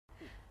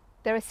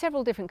There are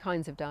several different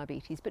kinds of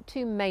diabetes, but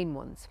two main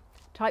ones.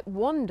 Type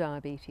 1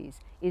 diabetes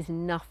is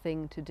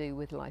nothing to do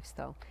with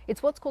lifestyle.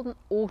 It's what's called an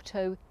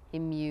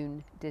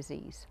autoimmune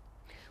disease.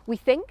 We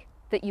think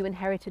that you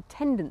inherit a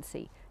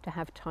tendency to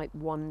have type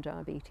 1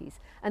 diabetes,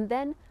 and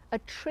then a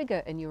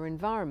trigger in your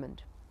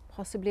environment,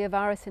 possibly a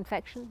virus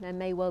infection, there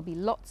may well be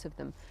lots of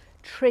them,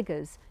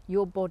 triggers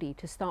your body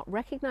to start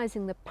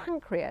recognizing the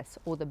pancreas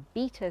or the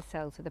beta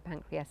cells of the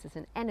pancreas as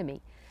an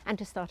enemy and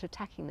to start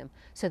attacking them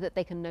so that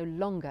they can no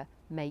longer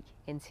make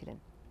insulin.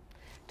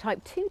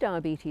 Type 2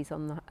 diabetes,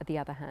 on the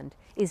other hand,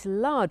 is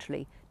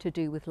largely to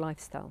do with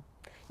lifestyle.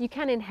 You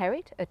can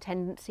inherit a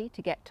tendency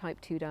to get type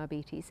 2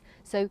 diabetes,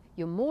 so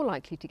you're more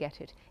likely to get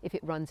it if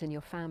it runs in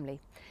your family.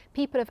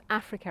 People of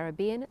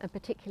Afro-Caribbean and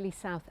particularly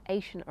South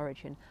Asian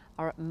origin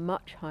are at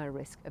much higher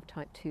risk of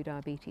type 2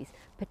 diabetes,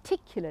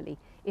 particularly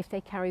if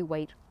they carry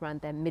weight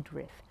around their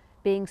midriff,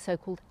 being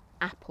so-called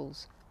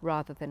apples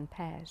rather than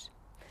pears.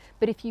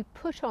 But if you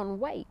put on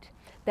weight,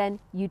 then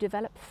you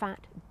develop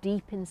fat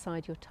deep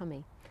inside your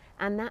tummy,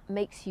 and that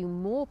makes you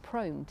more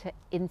prone to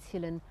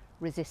insulin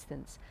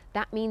resistance.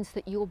 That means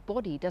that your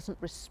body doesn't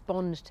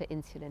respond to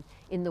insulin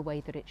in the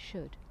way that it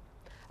should.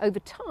 Over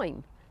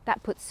time,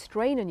 that puts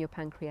strain on your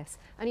pancreas,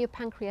 and your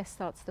pancreas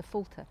starts to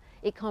falter.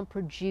 It can't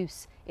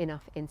produce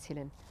enough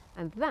insulin,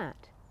 and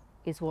that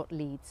is what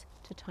leads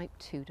to type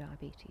 2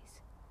 diabetes.